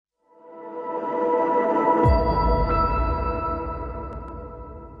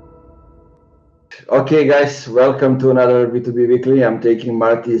Okay, guys, welcome to another B2B Weekly. I'm taking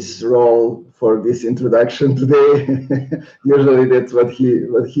Marty's role for this introduction today. Usually that's what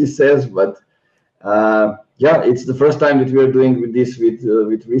he says, but yeah, it's the first time that we are doing this with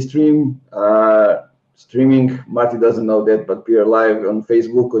Restream streaming. Marty doesn't know that, but we are live on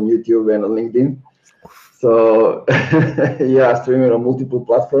Facebook, on YouTube, and on LinkedIn. So yeah, streaming on multiple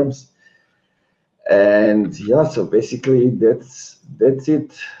platforms. And yeah, so basically that's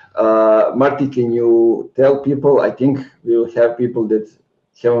it. Marty, can you tell people? I think we will have people that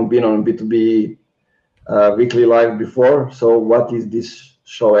haven't been on B2B Weekly Live before. So what is this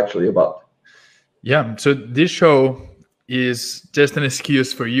show actually about? Yeah, so this show is just an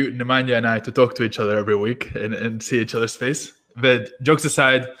excuse for you, Nemanja, and I to talk to each other every week and see each other's face. But jokes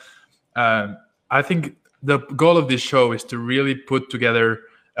aside, I think the goal of this show is to really put together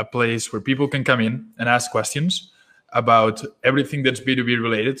a place where people can come in and ask questions about everything that's B2B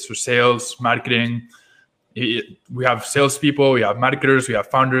related. So sales, marketing, we have salespeople, we have marketers, we have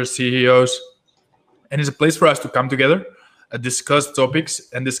founders, CEOs. And it's a place for us to come together, discuss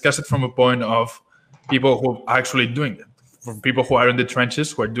topics, and discuss it from a point of people who are actually doing it, from people who are in the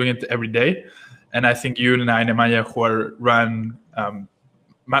trenches, who are doing it every day. And I think you and I, Nemanja, who run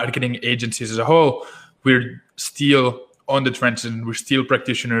marketing agencies as a whole, we're still on the trenches, and we're still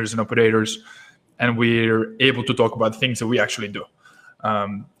practitioners and operators, and we're able to talk about things that we actually do.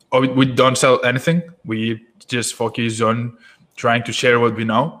 We don't sell anything. We just focus on trying to share what we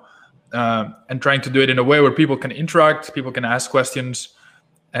know and trying to do it in a way where people can interact, people can ask questions,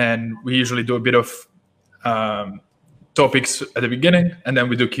 and we usually do a bit of topics at the beginning, and then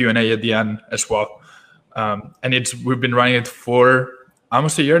we do Q&A at the end as well. And we've been running it for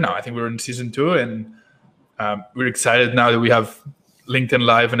almost a year now. I think we're in season 2, and we're excited now that we have LinkedIn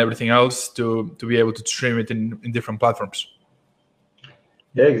Live and everything else to be able to stream it in different platforms.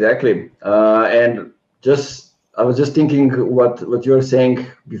 Yeah, exactly. And I was just thinking what you were saying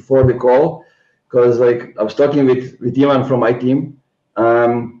before the call, because like I was talking with Ivan from my team,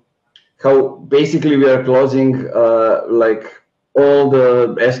 how basically we are closing like all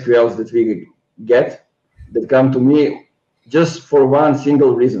the SQLs that we get that come to me just for one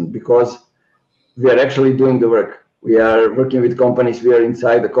single reason, because we are actually doing the work. We are working with companies, we are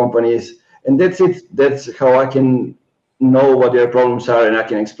inside the companies, and that's it. That's how I can know what their problems are, and I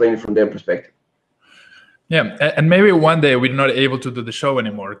can explain it from their perspective. Yeah, and maybe one day we're not able to do the show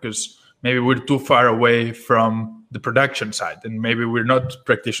anymore because maybe we're too far away from the production side, and maybe we're not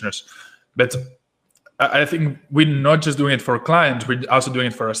practitioners. But I think we're not just doing it for clients, we're also doing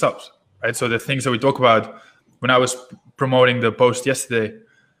it for ourselves, right? So the things that we talk about, when I was promoting the post yesterday,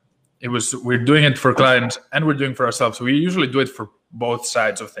 we're doing it for clients and we're doing it for ourselves. So we usually do it for both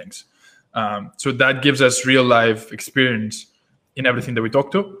sides of things. So that gives us real life experience in everything that we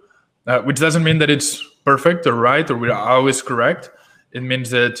talk to, which doesn't mean that it's perfect or right or we're always correct. It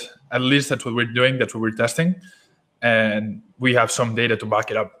means that at least that's what we're doing, that's what we're testing, and we have some data to back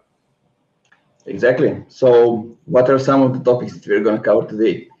it up. Exactly. So what are some of the topics that we're going to cover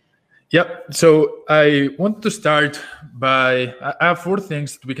today? Yep. So I want to start by, I have 4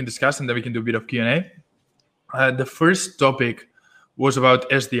 things that we can discuss, and then we can do a bit of Q&A. The first topic was about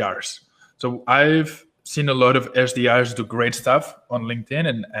SDRs. So I've seen a lot of SDRs do great stuff on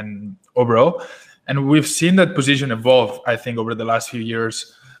LinkedIn and overall. And we've seen that position evolve, I think, over the last few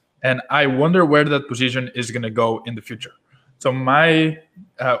years. And I wonder where that position is going to go in the future. So my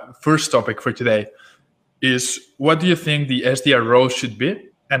first topic for today is, what do you think the SDR role should be?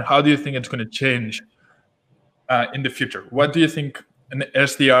 And how do you think it's going to change in the future? What do you think an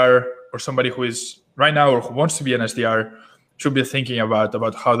SDR or somebody who is right now or who wants to be an SDR should be thinking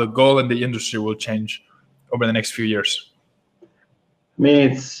about how the goal in the industry will change over the next few years? I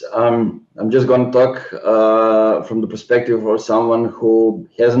mean, I'm just going to talk from the perspective of someone who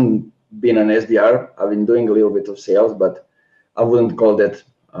hasn't been an SDR. I've been doing a little bit of sales, but I wouldn't call that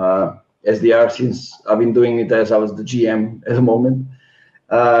SDR, since I've been doing it as I was the GM at the moment.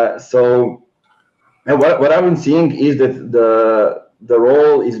 So what I've been seeing is that the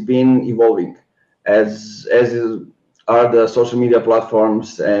role is been evolving as are the social media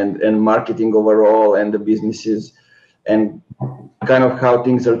platforms and marketing overall, and the businesses, and kind of how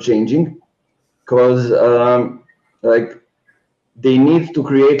things are changing, because like they need to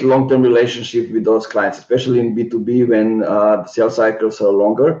create long-term relationship with those clients, especially in B2B when the sales cycles are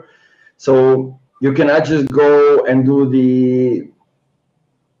longer. So you cannot just go and do the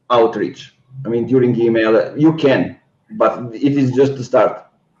outreach. I mean, during email, you can, but it is just the start.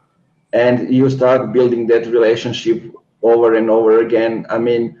 And you start building that relationship over and over again. I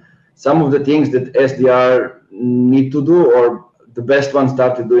mean, some of the things that SDR need to do, or the best one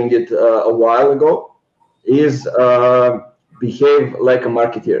started doing it a while ago, is behave like a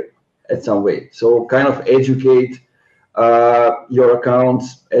marketer at some way. So kind of educate your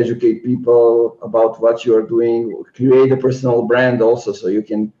accounts, educate people about what you are doing, create a personal brand also, so you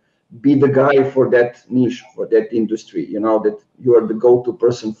can be the guy for that niche, for that industry, you know, that you are the go-to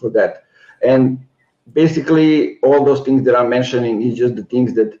person for that. And basically all those things that I'm mentioning is just the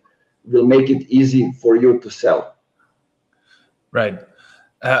things that will make it easy for you to sell. Right.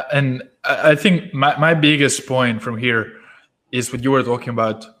 And I think my biggest point from here is what you were talking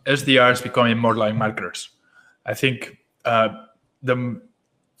about, SDRs becoming more like marketers. I think the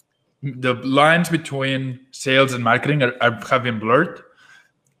lines between sales and marketing have been blurred,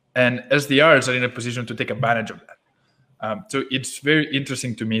 and SDRs are in a position to take advantage of that. So it's very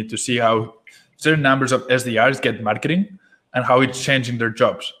interesting to me to see how certain numbers of SDRs get marketing and how it's changing their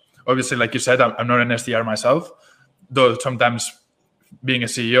jobs. Obviously, like you said, I'm not an SDR myself, though sometimes being a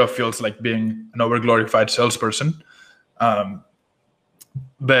CEO feels like being an overglorified salesperson.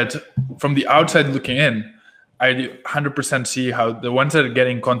 But from the outside looking in, I 100% see how the ones that are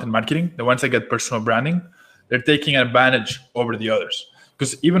getting content marketing, the ones that get personal branding, they're taking advantage over the others.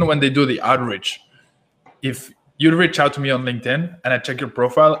 Because even when they do the outreach, if you reach out to me on LinkedIn and I check your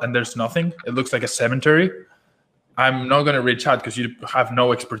profile and there's nothing, it looks like a cemetery, I'm not going to reach out because you have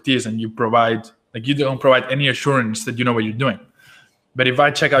no expertise and you don't provide any assurance that you know what you're doing. But if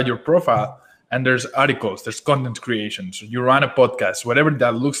I check out your profile and there's articles, there's content creations, you run a podcast, whatever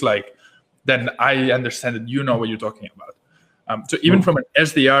that looks like, then I understand that you know what you're talking about. So even from an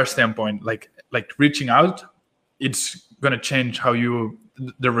SDR standpoint, like reaching out, it's going to change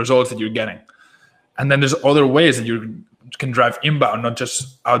the results that you're getting. And then there's other ways that you can drive inbound, not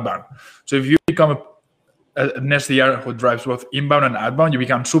just outbound. So if you become an SDR who drives both inbound and outbound, you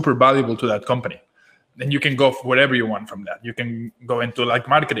become super valuable to that company. Then you can go for whatever you want from that. You can go into like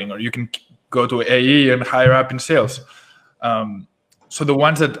marketing, or you can go to AE and higher up in sales. So the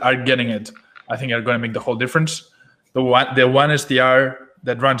ones that are getting it, I think, are going to make the whole difference. The one SDR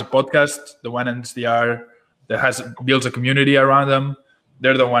that runs a podcast, the one SDR that builds a community around them,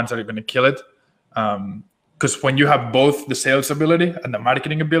 they're the ones that are going to kill it. Because when you have both the sales ability and the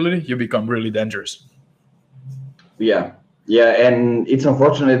marketing ability, you become really dangerous. Yeah, and it's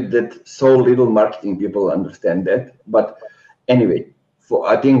unfortunate that so little marketing people understand that. But anyway,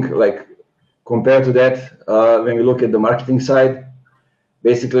 I think like compared to that, when we look at the marketing side,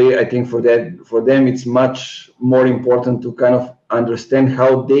 basically I think for them it's much more important to kind of understand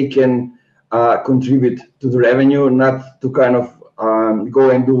how they can contribute to the revenue, not to kind of go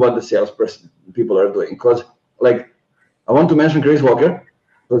and do what the salesperson people are doing. Because like I want to mention Chris Walker,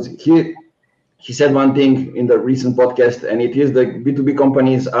 because he said one thing in the recent podcast, and it is that B2B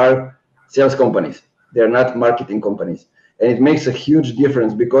companies are sales companies. They're not marketing companies. And it makes a huge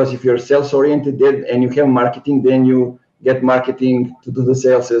difference, because if you're sales oriented and you have marketing, then you get marketing to do the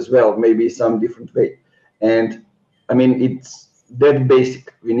sales as well, maybe some different way. And I mean, it's that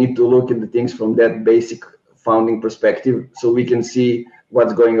basic. We need to look at the things from that basic founding perspective so we can see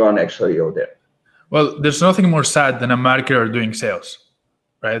what's going on actually out there. Well, there's nothing more sad than a marketer doing sales,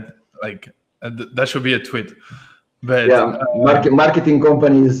 right? Like, that should be a tweet. But yeah, marketing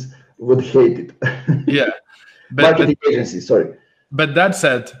companies would hate it. Yeah. Marketing agencies, sorry. But that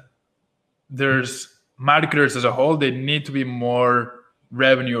said, there's marketers as a whole, they need to be more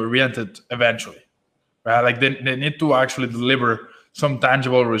revenue oriented eventually, right? Like they need to actually deliver some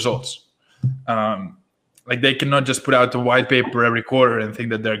tangible results. Like they cannot just put out a white paper every quarter and think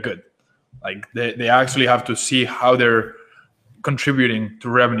that they're good. Like they actually have to see how they're contributing to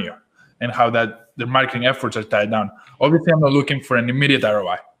revenue and how that their marketing efforts are tied down. Obviously, I'm not looking for an immediate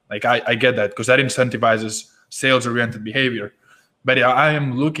ROI. Like I get that, because that incentivizes sales-oriented behavior. But I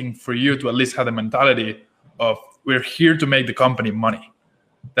am looking for you to at least have the mentality of, we're here to make the company money.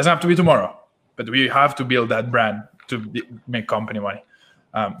 Doesn't have to be tomorrow, but we have to build that brand to make company money,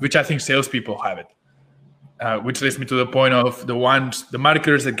 which I think salespeople have it. Which leads me to the point of the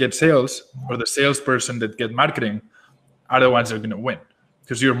marketers that get sales, or the salesperson that get marketing, are the ones that are going to win,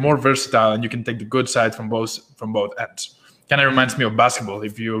 because you're more versatile and you can take the good side from both ends. Kind of reminds me of basketball.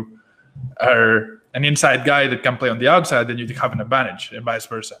 If you are an inside guy that can play on the outside, then you have an advantage, and vice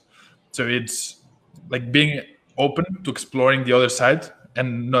versa. So it's like being open to exploring the other side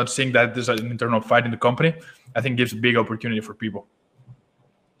and not seeing that there's an internal fight in the company, I think gives a big opportunity for people.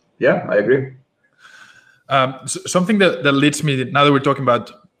 Yeah, I agree. Something that leads me, now that we're talking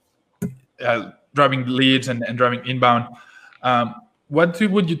about driving leads and driving inbound, what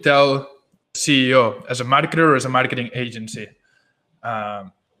would you tell CEO as a marketer or as a marketing agency?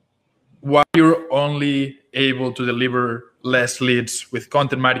 Why you're only able to deliver less leads with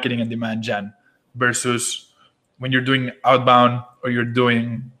content marketing and demand gen versus when you're doing outbound or you're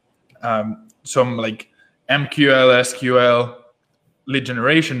doing some like MQL, SQL lead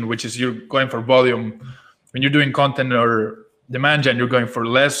generation, which is you're going for volume. When you're doing content or demand gen, you're going for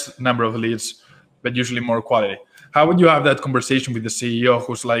less number of leads, but usually more quality. How would you have that conversation with the CEO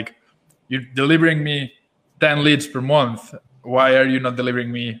who's like, you're delivering me 10 leads per month. Why are you not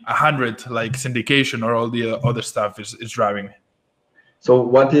delivering me 100, like syndication or all the other stuff is driving me? So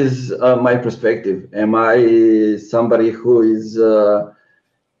what is my perspective? Am I somebody who is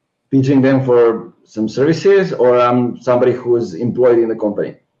pitching them for some services, or I'm somebody who is employed in the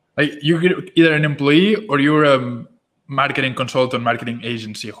company? Like you're either an employee or you're a marketing consultant, marketing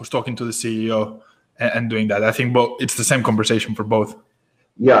agency who's talking to the CEO and doing that. I think both. It's the same conversation for both.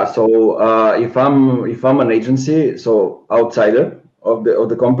 Yeah. So if I'm an agency, so outsider of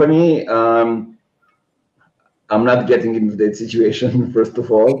the company, I'm not getting into that situation. First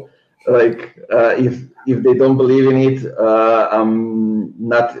of all, like if they don't believe in it, I'm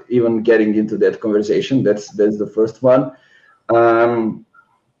not even getting into that conversation. That's the first one.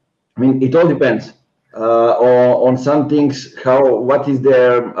 I mean, it all depends on some things. What is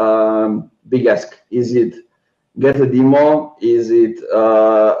their big ask? Is it get a demo? Is it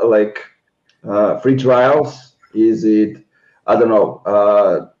free trials? Is it, I don't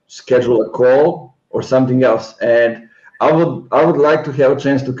know, schedule a call or something else? And I would like to have a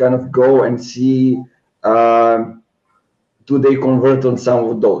chance to kind of go and see do they convert on some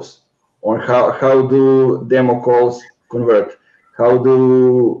of those, or how do demo calls convert? How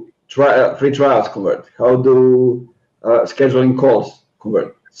do free trials convert? How do scheduling calls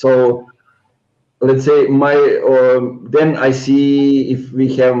convert? So let's say then I see if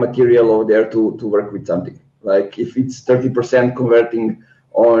we have material over there to work with something. Like if it's 30% converting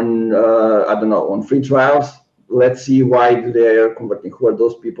on I don't know, on free trials, let's see why they are converting. Who are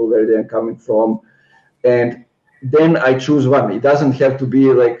those people? Where they are coming from? And then I choose one. It doesn't have to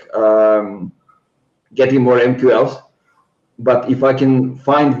be like getting more MQLs. But if I can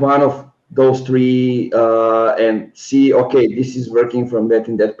find one of those three and see, okay, this is working from that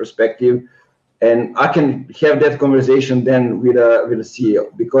in that perspective, and I can have that conversation then with a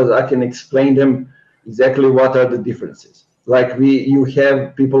CEO, because I can explain them exactly what are the differences. Like you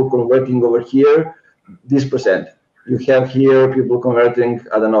have people converting over here this percent. You have here people converting,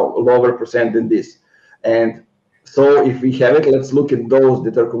 I don't know, a lower percent than this. And so if we have it, let's look at those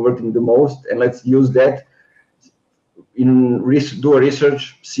that are converting the most, and let's use that. Do a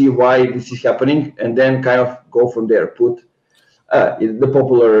research, see why this is happening, and then kind of go from there. Put the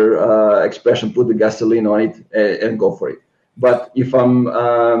popular expression, put the gasoline on it and go for it. But if I'm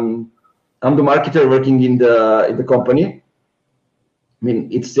the marketer working in the company, I mean,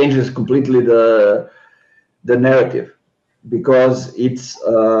 it changes completely the narrative, because it's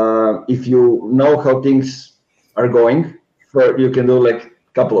if you know how things are going, you can do like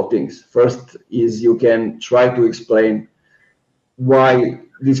a couple of things. First is you can try to explain why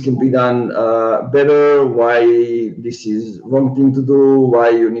this can be done better, why this is wrong thing to do, why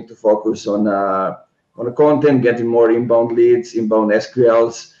you need to focus on the content, getting more inbound leads, inbound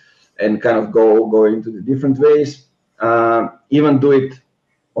SQLs, and kind of go into the different ways. Even do it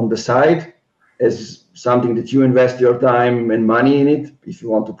on the side as something that you invest your time and money in it, if you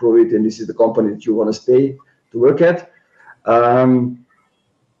want to prove it, and this is the company that you want to stay to work at.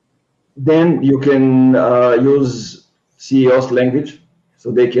 Then you can use CEO's language,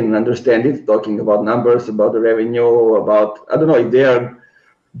 so they can understand it, talking about numbers, about the revenue, about, I don't know, if they are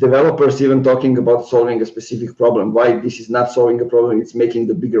developers even talking about solving a specific problem, why this is not solving a problem, it's making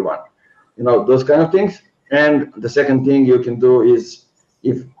the bigger one, those kind of things. And the second thing you can do is,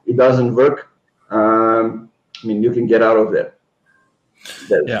 if it doesn't work, you can get out of there.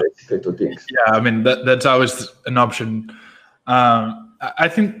 That's basically two things. Yeah, that's always an option. I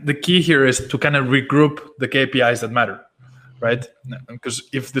think the key here is to kind of regroup the KPIs that matter, right? Because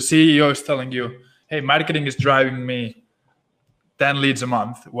if the CEO is telling you, hey, marketing is driving me 10 leads a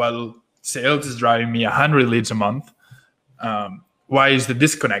month, while sales is driving me 100 leads a month, why is the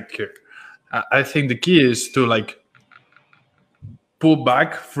disconnect here? I think the key is to pull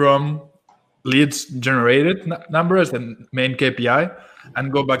back from leads generated number as the main KPI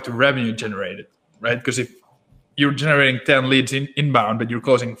and go back to revenue generated, right? Because if you're generating 10 leads inbound, but you're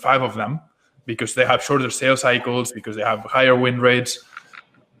closing 5 of them because they have shorter sales cycles, because they have higher win rates,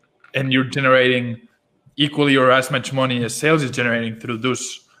 and you're generating equally or as much money as sales is generating through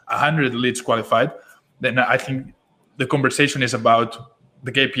those 100 leads qualified, then I think the conversation is about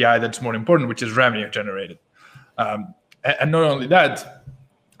the KPI that's more important, which is revenue generated. And not only that,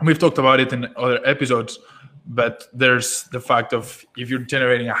 we've talked about it in other episodes, but there's the fact of if you're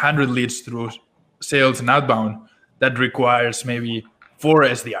generating 100 leads through sales and outbound that requires maybe 4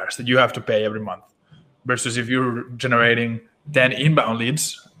 SDRs that you have to pay every month, versus if you're generating 10 inbound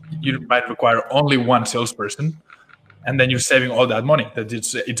leads, you might require only 1 salesperson, and then you're saving all that money. That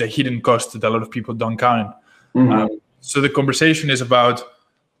it's a hidden cost that a lot of people don't count. So the conversation is about,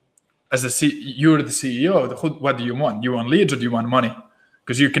 you're the CEO, what do you want? You want leads or do you want money?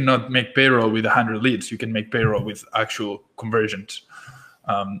 Because you cannot make payroll with 100 leads. You can make payroll with actual conversions.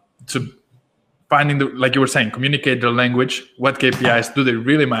 So finding like you were saying, communicate their language. What KPIs do they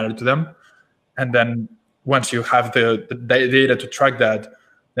really matter to them? And then once you have the data to track that,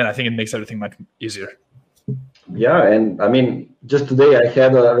 then I think it makes everything much easier. Yeah, and I mean, just today I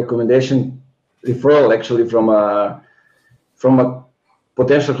had a recommendation referral actually from a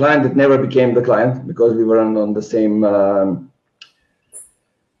potential client that never became the client because we weren't on the same. I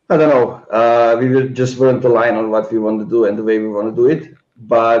don't know. We just weren't aligned on what we want to do and the way we want to do it.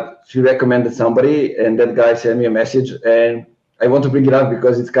 But she recommended somebody, and that guy sent me a message, and I want to bring it up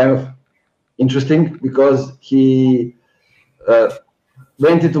because it's kind of interesting. Because he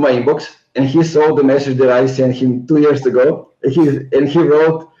went into my inbox and he saw the message that I sent him 2 years ago, and he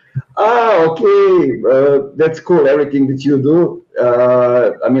wrote, okay, that's cool, everything that you do.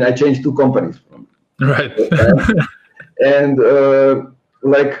 I mean, I changed 2 companies. Right. And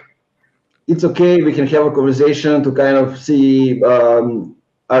like, it's okay, we can have a conversation to kind of see,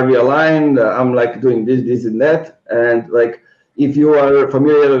 are we aligned? I'm like doing this and that. And like, if you are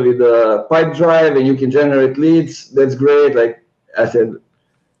familiar with the Pipedrive and you can generate leads, that's great. Like I said,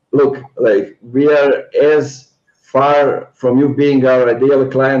 look, like we are as far from you being our ideal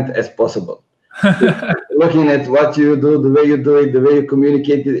client as possible. Looking at what you do, the way you do it, the way you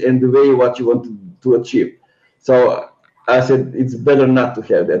communicate it, and the way what you want to achieve. So I said it's better not to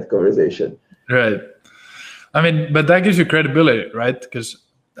have that conversation. Right. I mean, but that gives you credibility, right? Because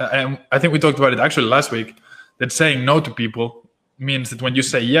I think we talked about it actually last week, that saying no to people means that when you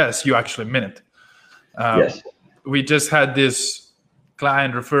say yes, you actually mean it. Yes. We just had this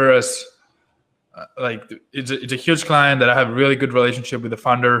client refer us, like it's a huge client that I have a really good relationship with the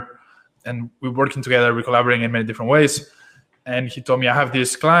founder, and we're working together, we're collaborating in many different ways. And he told me, I have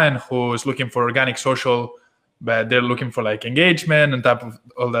this client who is looking for organic social, but they're looking for like engagement and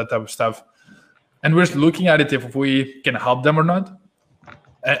all that type of stuff. And we're looking at it if we can help them or not.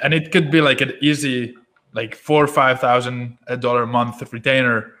 And it could be like an easy, like $4,000 or $5,000 a month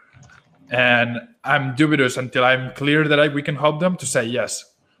retainer. And I'm dubious until I'm clear that we can help them to say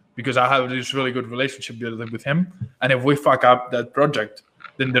yes, because I have this really good relationship built with him. And if we fuck up that project,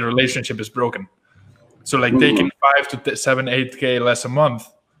 then the relationship is broken. So like taking 5 to 7, 8K less a month,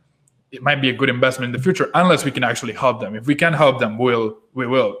 it might be a good investment in the future, unless we can actually help them. If we can help them, we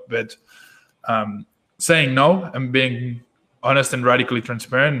will. But saying no and being honest and radically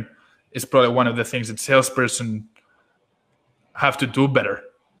transparent is probably one of the things that salesperson have to do better,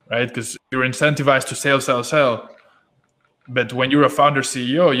 right? Because you're incentivized to sell. But when you're a founder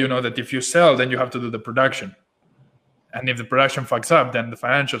CEO, you know that if you sell, then you have to do the production. And if the production fucks up, then the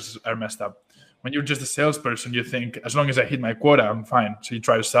financials are messed up. When you're just a salesperson, you think, as long as I hit my quota, I'm fine. So you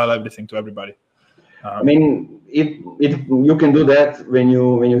try to sell everything to everybody. I mean, you can do that when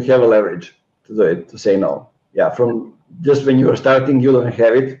you have a leverage to do it, to say no. Yeah, from just when you are starting, you don't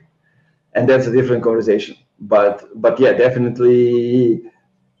have it, and that's a different conversation. But yeah, definitely,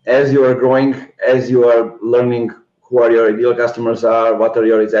 as you are growing, as you are learning who are your ideal customers are, what are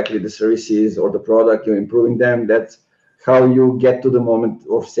your exactly the services or the product, you're improving them. That's how you get to the moment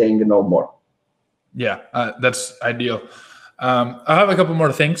of saying no more. Yeah, that's ideal. I have a couple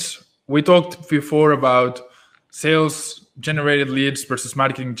more things. We talked before about sales generated leads versus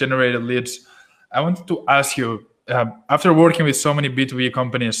marketing generated leads. I wanted to ask you, after working with so many B2B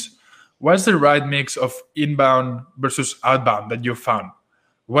companies, what's the right mix of inbound versus outbound that you found?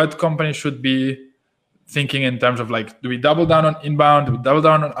 What companies should be thinking in terms of like, do we double down on inbound? Do we double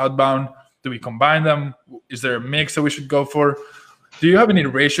down on outbound? Do we combine them? Is there a mix that we should go for? Do you have any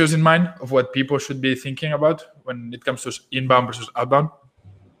ratios in mind of what people should be thinking about when it comes to inbound versus outbound?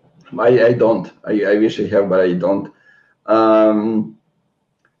 I don't. I wish I have, but I don't.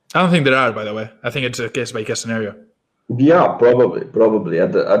 I don't think there are, by the way. I think it's a case-by-case scenario. Yeah, probably. I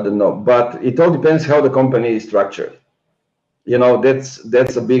don't know, but it all depends how the company is structured. You know, that's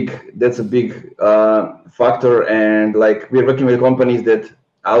a big factor. And like we're working with companies that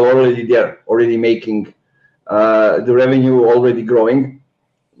are already there, already making the revenue already growing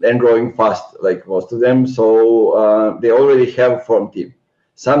and growing fast, like most of them. So they already have a formed team.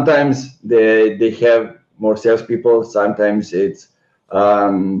 Sometimes they have more salespeople. Sometimes it's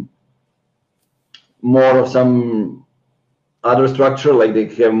more of some other structure, like they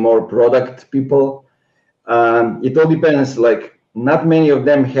have more product people. It all depends. Like not many of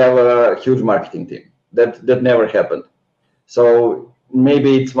them have a huge marketing team. That never happened. So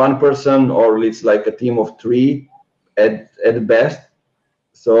maybe it's one person, or it's like a team of three at best.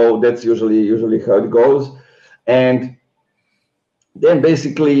 So that's usually how it goes. And then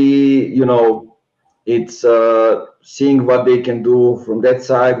basically, it's seeing what they can do from that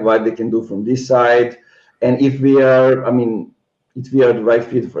side, what they can do from this side, and if we are the right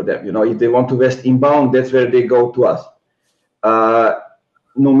fit for them. If they want to invest inbound, that's where they go to us.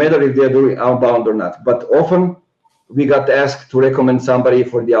 No matter if they're doing outbound or not. But often we got asked to recommend somebody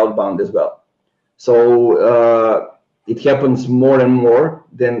for the outbound as well. So it happens more and more.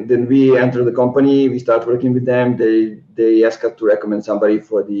 Then we enter the company, we start working with them. They ask us to recommend somebody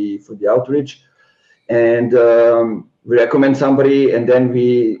for the outreach, and we recommend somebody, and then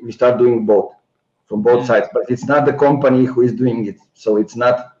we start doing both from both sides. But it's not the company who is doing it, so it's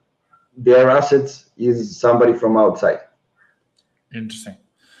not their assets. Is somebody from outside. Interesting.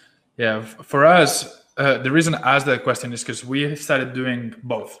 Yeah, for us, the reason I asked that question is because we started doing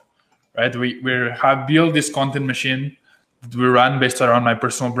both, right? We have built this content machine that we run based around my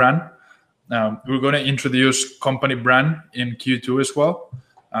personal brand. We're going to introduce company brand in Q2 as well,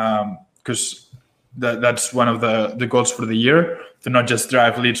 because that's one of the goals for the year, to not just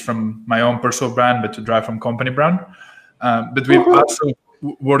drive leads from my own personal brand, but to drive from company brand. But we're also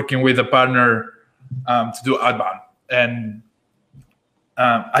working with a partner to do outbound. And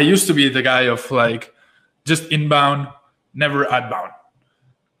I used to be the guy of like just inbound, never outbound.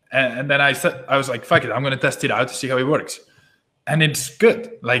 And then I was like, fuck it, I'm going to test it out to see how it works. And it's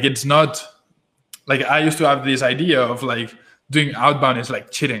good. Like, it's not like I used to have this idea of like doing outbound is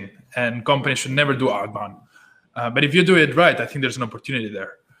like cheating and companies should never do outbound. But if you do it right, I think there's an opportunity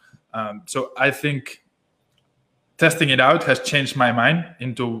there. So I think testing it out has changed my mind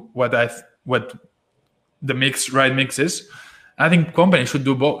into what the right mix is. I think companies should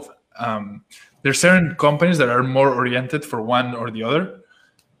do both. There's certain companies that are more oriented for one or the other.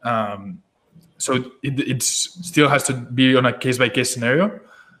 So it still has to be on a case-by-case scenario.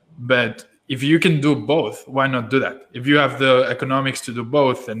 But if you can do both, why not do that? If you have the economics to do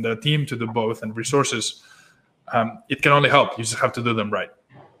both and the team to do both and resources, it can only help. You just have to do them right.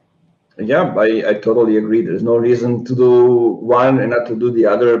 Yeah, I totally agree. There's no reason to do one and not to do the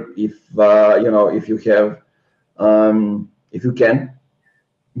other if you have, if you can.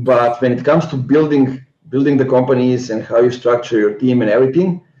 But when it comes to building the companies and how you structure your team and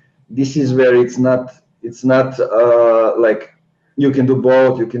everything, this is where it's not like you can do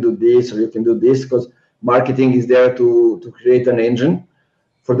both, you can do this or you can do this, because marketing is there to create an engine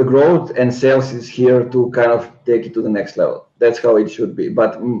for the growth, and sales is here to kind of take it to the next level. That's how it should be.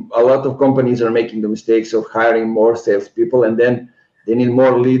 But a lot of companies are making the mistakes of hiring more salespeople, and then they need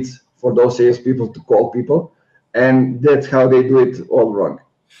more leads for those salespeople to call people, and that's how they do it all wrong.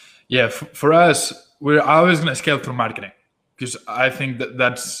 Yeah, for us, we're always going to scale through marketing, because I think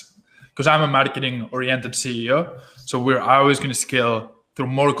that's because I'm a marketing-oriented CEO. So we're always going to scale through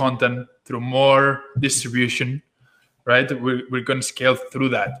more content, through more distribution, right? We're going to scale through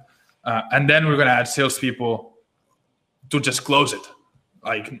that. And then we're going to add salespeople to just close it.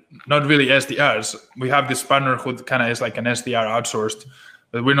 Like, not really SDRs. We have this partner who kind of is like an SDR outsourced,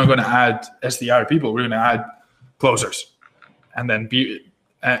 but we're not going to add SDR people. We're going to add closers. And then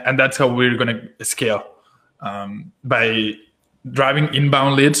and that's how we're going to scale, by driving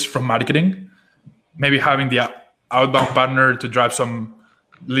inbound leads from marketing, maybe having the outbound partner to drive some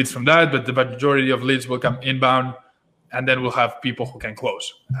leads from that, but the majority of leads will come inbound, and then we'll have people who can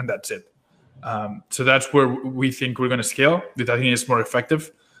close, and that's it. So that's where we think we're going to scale, because I think it's more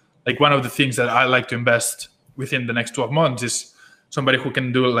effective. Like, one of the things that I like to invest within the next 12 months is somebody who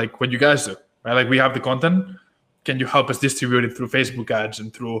can do like what you guys do, right? Like, we have the content. Can you help us distribute it through Facebook ads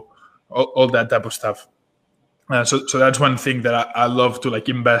and through all that type of stuff? So that's one thing that I love to like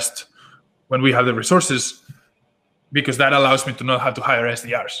invest when we have the resources, because that allows me to not have to hire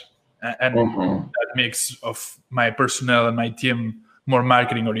SDRs, and that makes of my personnel and my team more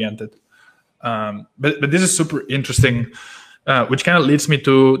marketing oriented. But this is super interesting, which kind of leads me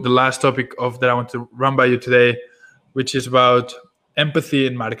to the last topic that I want to run by you today, which is about empathy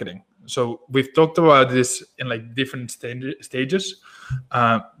in marketing. So we've talked about this in like different stages,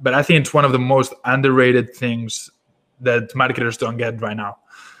 but I think it's one of the most underrated things that marketers don't get right now.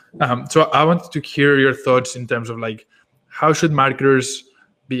 So I wanted to hear your thoughts in terms of like, how should marketers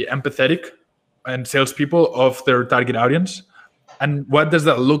be empathetic and salespeople of their target audience? And what does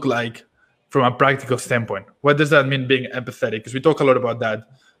that look like from a practical standpoint? What does that mean, being empathetic? Because we talk a lot about that,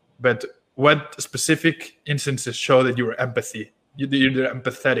 but what specific instances show that you're empathetic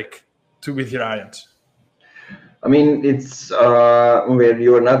with your audience? I mean, it's when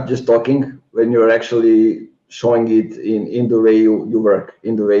you're not just talking, when you're actually showing it in the way you work,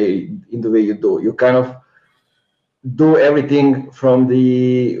 in the way you do. You kind of do everything from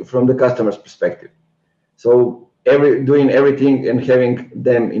the customer's perspective. So doing everything and having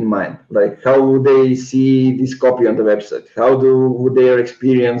them in mind, like how would they see this copy on the website? How would their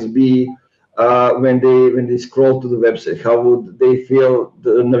experience be when they scroll to the website? How would they feel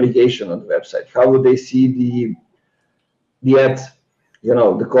the navigation on the website? How would they see the ads? You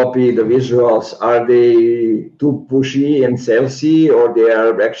know, the copy, the visuals. Are they too pushy and salesy, or they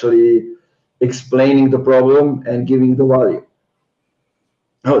are actually explaining the problem and giving the value?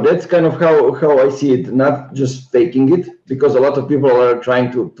 Oh, that's kind of how I see it, not just faking it, because a lot of people are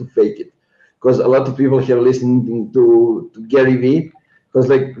trying to fake it. Because a lot of people here listening to Gary Vee, because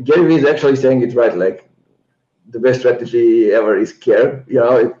like Gary Vee is actually saying it right, like the best strategy ever is care. You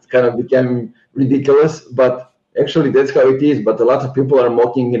know, it kind of became ridiculous, but actually that's how it is. But a lot of people are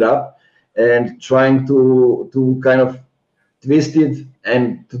mocking it up and trying to kind of twist it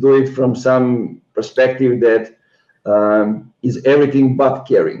and to do it from some perspective that is everything but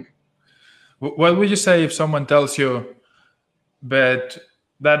caring. What would you say if someone tells you that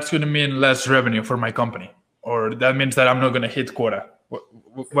that's going to mean less revenue for my company, or that means that I'm not going to hit quota?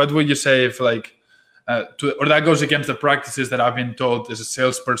 What would you say if like, or that goes against the practices that I've been told as a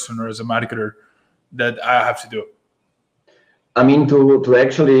salesperson or as a marketer that I have to do? I mean, to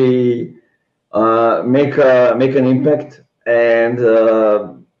actually make an impact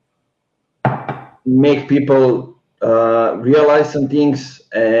and make people realize some things,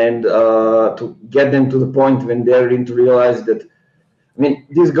 and to get them to the point when they're going to realize that. I mean,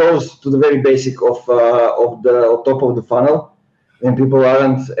 this goes to the very basic of the top of the funnel, when people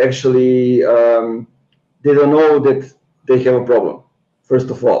aren't actually they don't know that they have a problem. First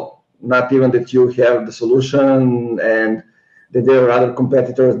of all, not even that you have the solution and that there are other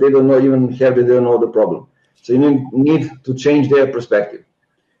competitors. They don't know even have they don't know the problem. So you need to change their perspective,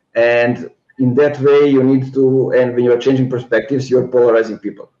 and in that way you need to. And when you are changing perspectives, you're polarizing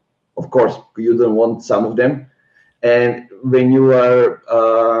people. Of course, you don't want some of them. And when you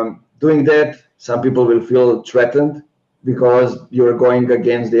are doing that, some people will feel threatened because you're going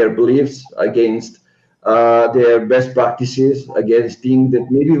against their beliefs, against their best practices, against things that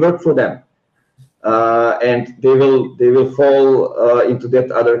maybe work for them, and they will fall into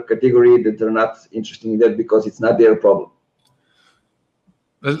that other category that they're not interested in that because it's not their problem.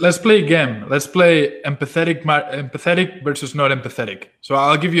 Let's play a game. Let's play empathetic versus not empathetic. So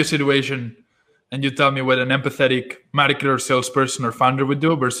I'll give you a situation, and you tell me what an empathetic marketer, salesperson, or founder would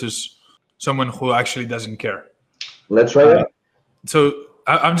do versus someone who actually doesn't care. Let's try that. So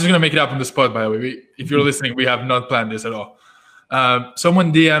I'm just going to make it up on the spot, by the way. If you're listening, we have not planned this at all.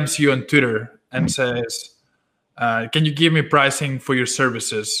 Someone DMs you on Twitter and says, can you give me pricing for your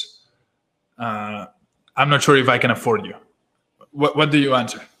services? I'm not sure if I can afford you. What do you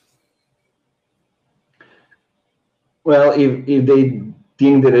answer? Well, if they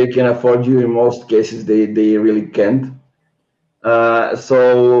think that they can afford you, in most cases they really can't.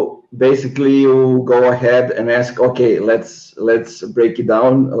 So basically you go ahead and ask, okay, let's break it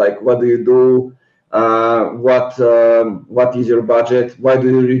down. Like, what do you do? What is your budget? Why do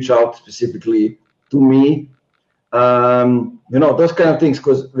you reach out specifically to me? Those kind of things.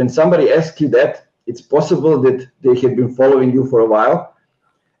 Because when somebody asks you that, it's possible that they have been following you for a while,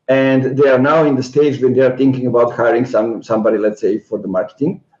 and they are now in the stage when they are thinking about hiring somebody, let's say, for the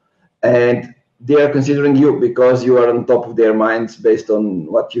marketing, and they are considering you because you are on top of their minds based on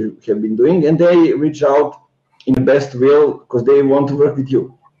what you have been doing, and they reach out in the best will because they want to work with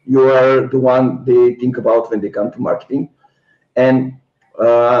you. You are the one they think about when they come to marketing, and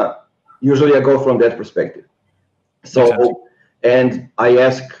usually I go from that perspective. So, and I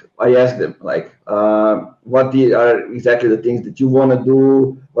ask them, like, what are exactly the things that you want to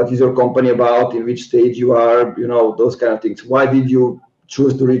do? What is your company about? In which stage you are? Those kind of things. Why did you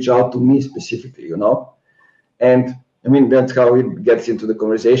choose to reach out to me specifically? And I mean, that's how it gets into the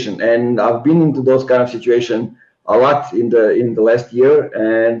conversation. And I've been into those kind of situations a lot in the last year.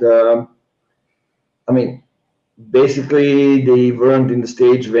 And I mean, basically they weren't in the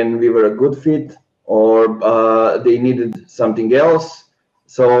stage when we were a good fit, or they needed something else.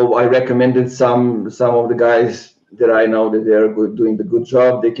 So I recommended some of the guys that I know that they are doing the good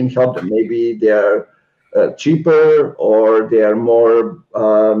job. They can help them. Maybe they are cheaper, or they are more, I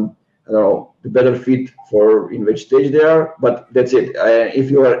don't know, the better fit for in which stage they are. But that's it. If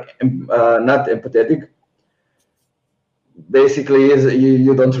you are not empathetic, basically is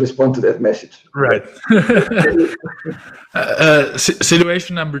you don't respond to that message. Right.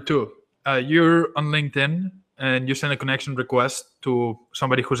 Situation number 2. You're on LinkedIn and you send a connection request to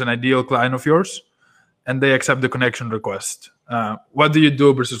somebody who's an ideal client of yours, and they accept the connection request. What do you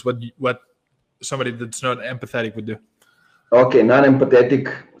do versus what somebody that's not empathetic would do? Okay,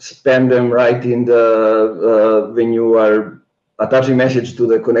 non-empathetic, spam them right in the when you are attaching message to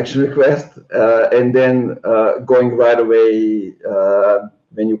the connection request, and then going right away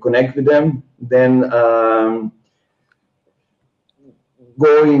when you connect with them, then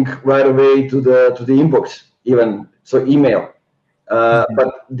going right away to the inbox, even so email.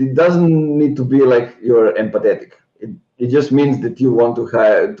 But it doesn't need to be like you're empathetic. It just means that you want to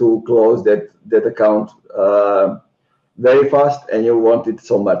close that account very fast, and you want it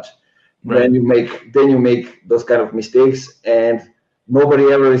so much. Right. Then you make those kind of mistakes, and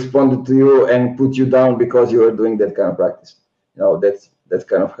nobody ever responded to you and put you down because you are doing that kind of practice. That's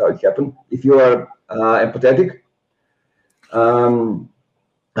kind of how it happened. If you are empathetic, I'm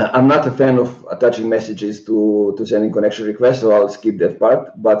not a fan of attaching messages to sending connection requests, so I'll skip that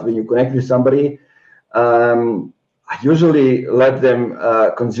part. But when you connect with somebody, I usually let them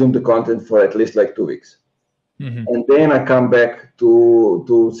consume the content for at least like 2 weeks. And then I come back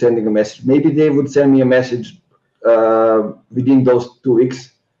to sending a message. Maybe they would send me a message within those 2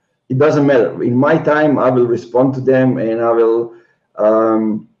 weeks. It doesn't matter. In my time, I will respond to them, and I will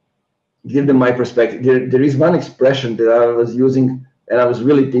give them my perspective. There is one expression that I was using, and I was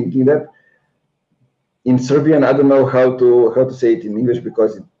really thinking that in Serbian, I don't know how to say it in English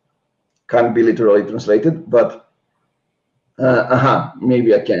because it can't be literally translated, but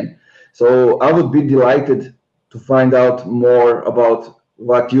maybe I can. So I would be delighted to find out more about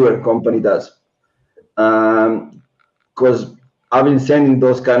what your company does, because I've been sending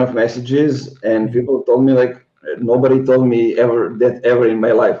those kind of messages, and people told me like nobody told me ever in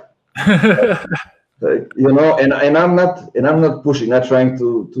my life. And I'm not pushing, not trying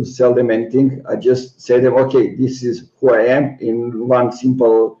to sell them anything. I just say them, okay, this is who I am in one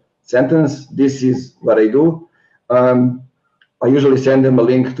simple sentence. This is what I do. I usually send them a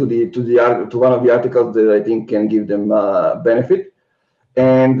link to one of the articles that I think can give them benefit,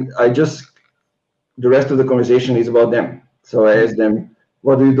 and the rest of the conversation is about them. So I ask them,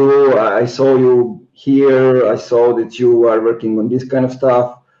 what do you do? I saw you here. I saw that you are working on this kind of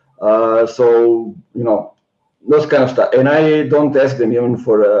stuff. So those kind of stuff, and I don't ask them even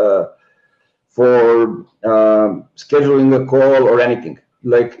for scheduling a call or anything.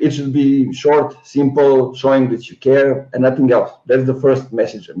 Like, it should be short, simple, showing that you care, and nothing else. That's the first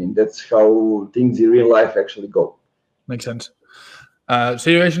message. I mean, that's how things in real life actually go. Makes sense.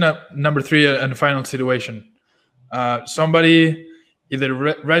 Situation number 3, and final situation. Somebody either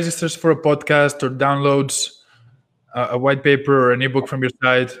registers for a podcast or downloads a white paper or an ebook from your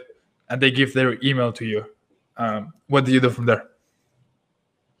site, and they give their email to you. What do you do from there?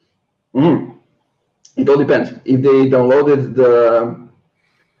 It all depends. If they downloaded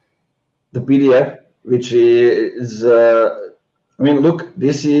the PDF, which is, look,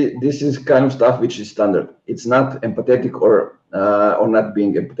 this is kind of stuff which is standard. It's not empathetic or not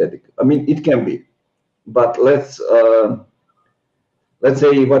being empathetic. I mean, it can be, but let's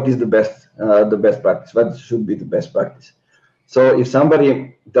say what is the best practice. What should be the best practice? So if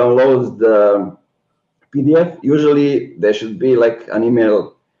somebody downloads the PDF, usually there should be like an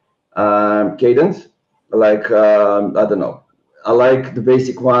email cadence, like I don't know. I like the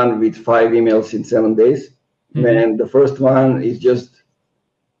basic one with 5 emails in 7 days. And the first one is just,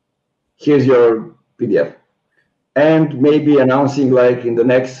 here's your PDF. And maybe announcing like in the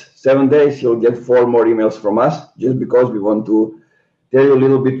next 7 days, you'll get 4 more emails from us, just because we want to tell you a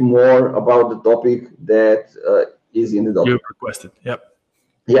little bit more about the topic that is in the document. You requested, yep.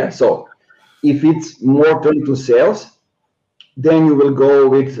 Yeah, so if it's more turned to sales, then you will go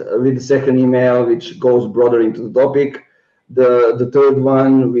with the second email, which goes broader into the topic. The third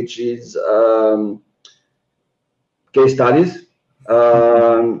one, which is case studies.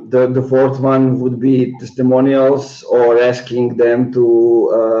 The fourth one would be testimonials, or asking them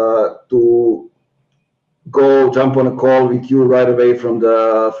to go jump on a call with you right away from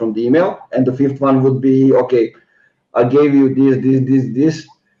the email. And the fifth one would be, okay, I gave you this.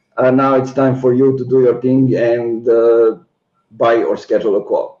 Now it's time for you to do your thing and buy or schedule a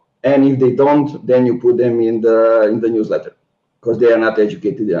call. And if they don't, then you put them in the newsletter, because they are not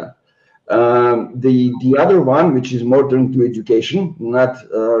educated enough. The other one, which is more turned to education, not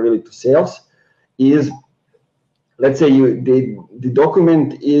really to sales, is, let's say the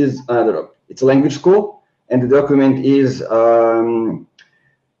document is, I don't know, it's a language school, and the document is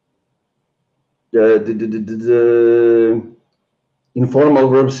informal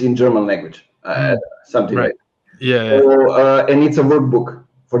verbs in German language, something Right. like that. Yeah. So, and it's a workbook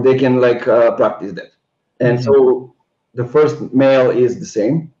for they can like practice that. And so the first mail is the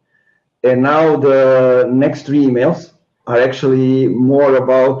same. And now the next 3 emails are actually more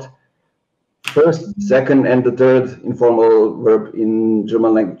about first, second, and the third informal verb in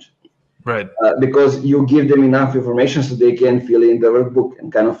German language. Right. Because you give them enough information so they can fill in the workbook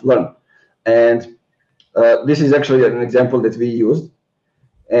and kind of learn. And this is actually an example that we used.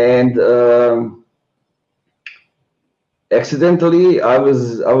 And accidentally, I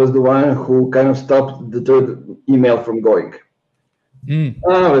was the one who kind of stopped the third email from going.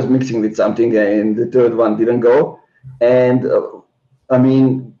 I was mixing with something, and the third one didn't go. And I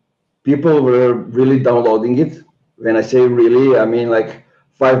mean, people were really downloading it. When I say really, I mean like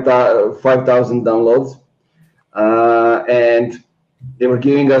 5,000 downloads, and they were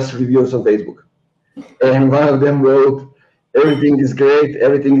giving us reviews on Facebook. And one of them wrote, "Everything is great,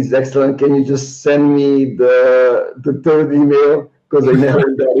 everything is excellent. Can you just send me the third email because I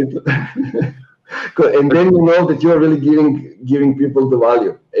never got it." And then you know that you are really giving people the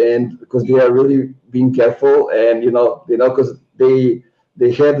value, and because they are really being careful, and because they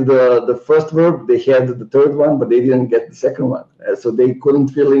had the first verb, they had the third one, but they didn't get the second one, so they couldn't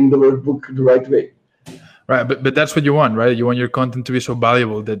fill in the workbook the right way. Right, but that's what you want, right? You want your content to be so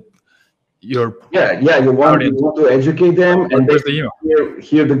valuable that you're you want to educate them, and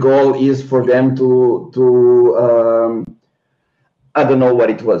here the goal is for them to I don't know what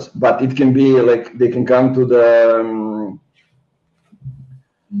it was, but it can be like they can come to the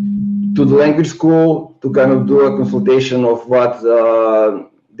language school to kind of do a consultation of what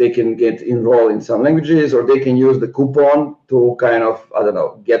they can get enrolled in some languages, or they can use the coupon to kind of, I don't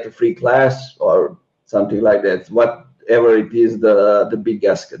know, get a free class or something like that. Whatever it is, the big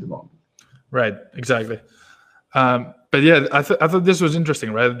ask at the moment. Right, exactly. But yeah, I thought this was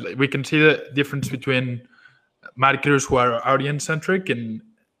interesting, right? We can see the difference between marketers who are audience-centric and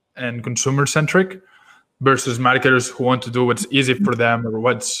consumer-centric versus marketers who want to do what's easy for them or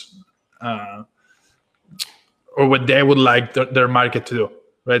or what they would like their market to do,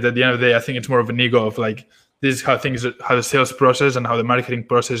 right? At the end of the day, I think it's more of an ego of like, this is how the sales process and how the marketing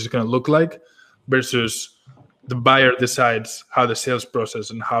process is going to look like, versus the buyer decides how the sales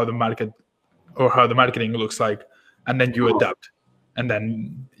process and how the market or how the marketing looks like, and then you adapt, and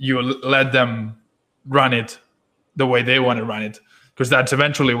then you let them run it the way they want to run it, because that's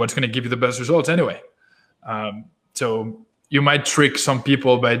eventually what's going to give you the best results anyway. So you might trick some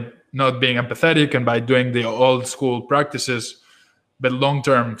people by not being empathetic and by doing the old school practices, but long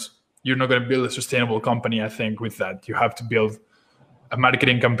term, you're not going to build a sustainable company. I think with that, you have to build a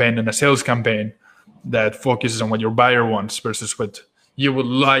marketing campaign and a sales campaign that focuses on what your buyer wants versus what you would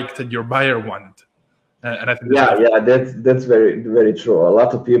like that your buyer wanted. And I think that's very, very true. A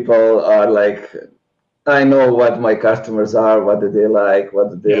lot of people are like, I know what my customers are, what do they like, what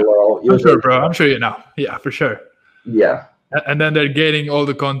do they love. I'm sure, bro. I'm sure you know. Yeah, for sure. Yeah. And then they're getting all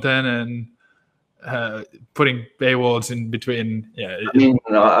the content and putting paywalls in between. Yeah. I mean,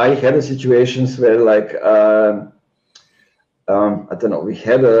 I had situations where like, I don't know, we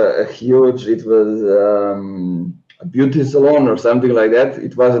had a huge, it was a beauty salon or something like that.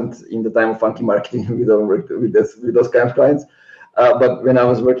 It wasn't in the time of Funky Marketing. We don't work with those kind of clients. But when I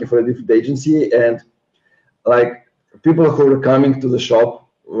was working for a different agency, and like people who were coming to the shop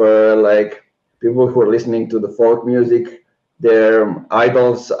were like people who are listening to the folk music. Their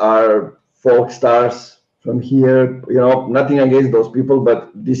idols are folk stars from here. Nothing against those people, but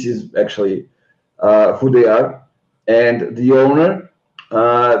this is actually who they are. And the owner,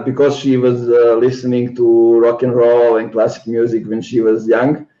 because she was listening to rock and roll and classic music when she was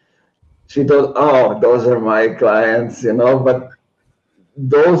young, she thought, "Oh, those are my clients," but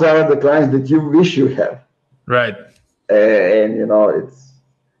those are the clients that you wish you have. Right. And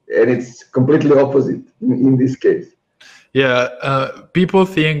it's completely opposite in this case. Yeah, people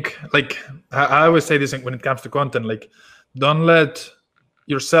think, like, I always say this when it comes to content, like, don't let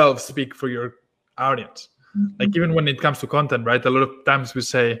yourself speak for your audience. Like, even when it comes to content, right? A lot of times we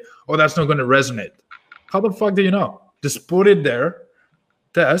say, "Oh, that's not going to resonate." How the fuck do you know? Just put it there,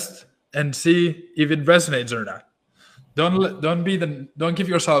 test, and see if it resonates or not. Don't give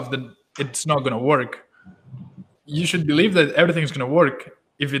yourself that it's not going to work. You should believe that everything's going to work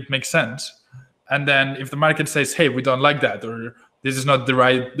if it makes sense. And then if the market says, "Hey, we don't like that," or "This is not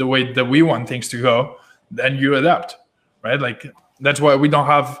the way that we want things to go," then you adapt, right? Like, that's why we don't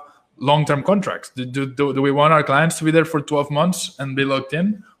have long-term contracts. Do we want our clients to be there for 12 months and be locked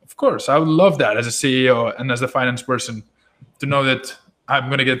in? Of course, I would love that as a CEO and as a finance person, to know that I'm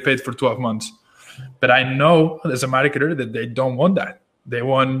going to get paid for 12 months. But I know as a marketer that they don't want that. They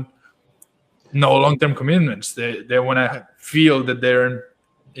want no long-term commitments. They want to feel that they're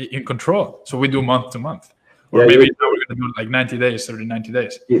in control. So we do month to month. Or maybe now we're going to do like 90 days, 30, 90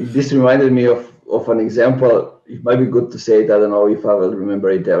 days. This reminded me of an example. It might be good to say it. I don't know if I will remember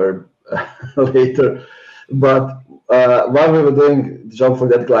it ever later. But while we were doing the job for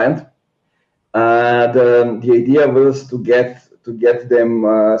that client, the idea was to get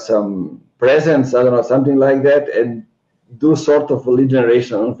them some presents, I don't know, something like that, and do sort of a lead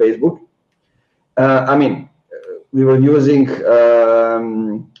generation on Facebook. I mean, we were using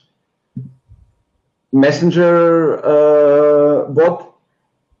Messenger bot,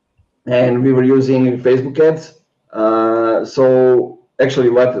 and we were using Facebook ads. So actually,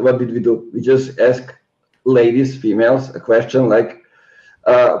 what did we do? We just asked ladies, females, a question like,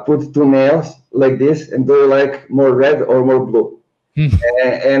 put 2 nails like this, and do you like more red or more blue?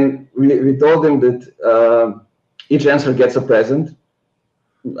 And we told them that each answer gets a present.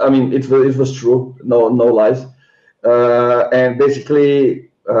 I mean, it was true, no lies. And basically,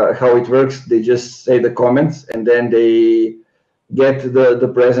 how it works, they just say the comments, and then they get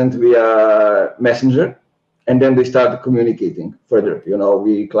the present via Messenger, and then they start communicating further. You know,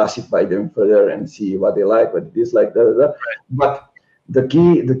 we classify them further and see what they like, what they dislike, da, da, da. But the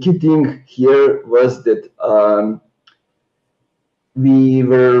key thing here was that we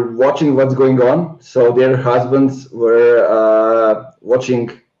were watching what's going on. So their husbands were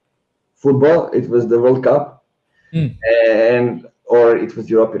watching football. It was the World Cup, or it was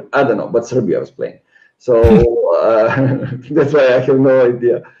European. I don't know, but Serbia was playing. So that's why I have no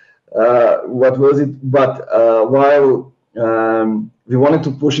idea what was it. But while we wanted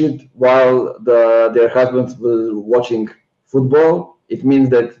to push it while their husbands were watching football, it means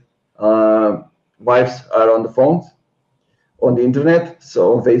that wives are on the phones, on the internet,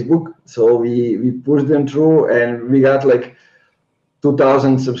 so on Facebook. So we pushed them through, and we got like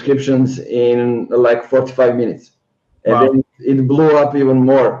 2,000 subscriptions in like 45 minutes. And then it blew up even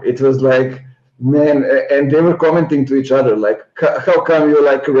more. It was like, man, and they were commenting to each other, like, how come you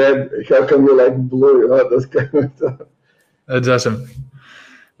like red? How come you like blue? You know, those kind of stuff. That's awesome.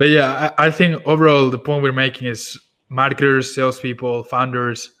 But yeah, I think overall the point we're making is marketers, salespeople,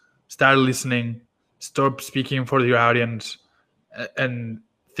 founders, start listening, stop speaking for your audience, and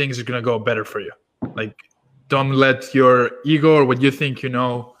things are going to go better for you. Like, don't let your ego or what you think you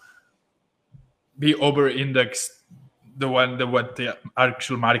know be over-indexed what the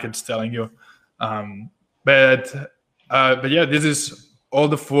actual market's telling you. But yeah, this is all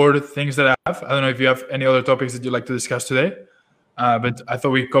the 4 things that I have. I don't know if you have any other topics that you'd like to discuss today, but I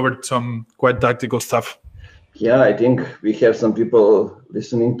thought we covered some quite tactical stuff. Yeah, I think we have some people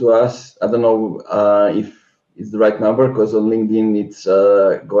listening to us. I don't know if it's the right number, because on LinkedIn it's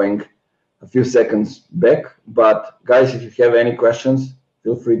going a few seconds back. But guys, if you have any questions,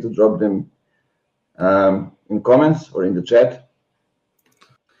 feel free to drop them in comments or in the chat.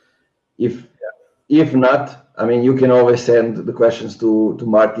 If not, I mean, you can always send the questions to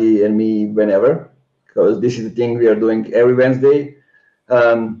Marty and me whenever, because this is the thing we are doing every Wednesday,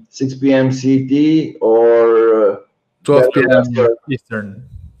 6 p.m. CET or 12 p.m. Eastern.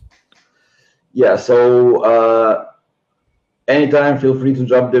 Yeah, so anytime, feel free to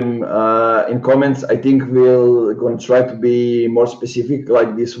drop them in comments. I think we're going to try to be more specific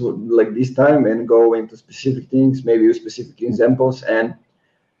like this time, and go into specific things, maybe with specific examples, and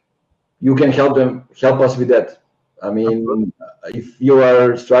you can help us with that. I mean, if you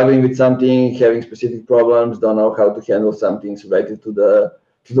are struggling with something, having specific problems, don't know how to handle something related to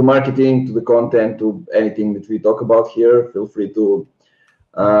the marketing, to the content, to anything that we talk about here, feel free to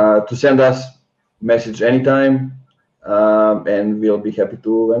send us message anytime, and we'll be happy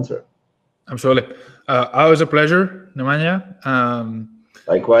to answer. Absolutely. Always a pleasure, Nemanja.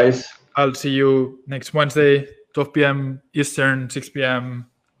 Likewise. I'll see you next Wednesday, 12 p.m. Eastern, 6 p.m.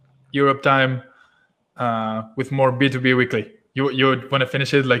 Europe time, with more B2B Weekly. You want to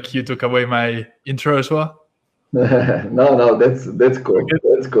finish it like you took away my intro as well? No, that's cool.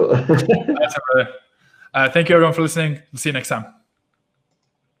 That's cool. Thank you everyone for listening. We'll see you next time.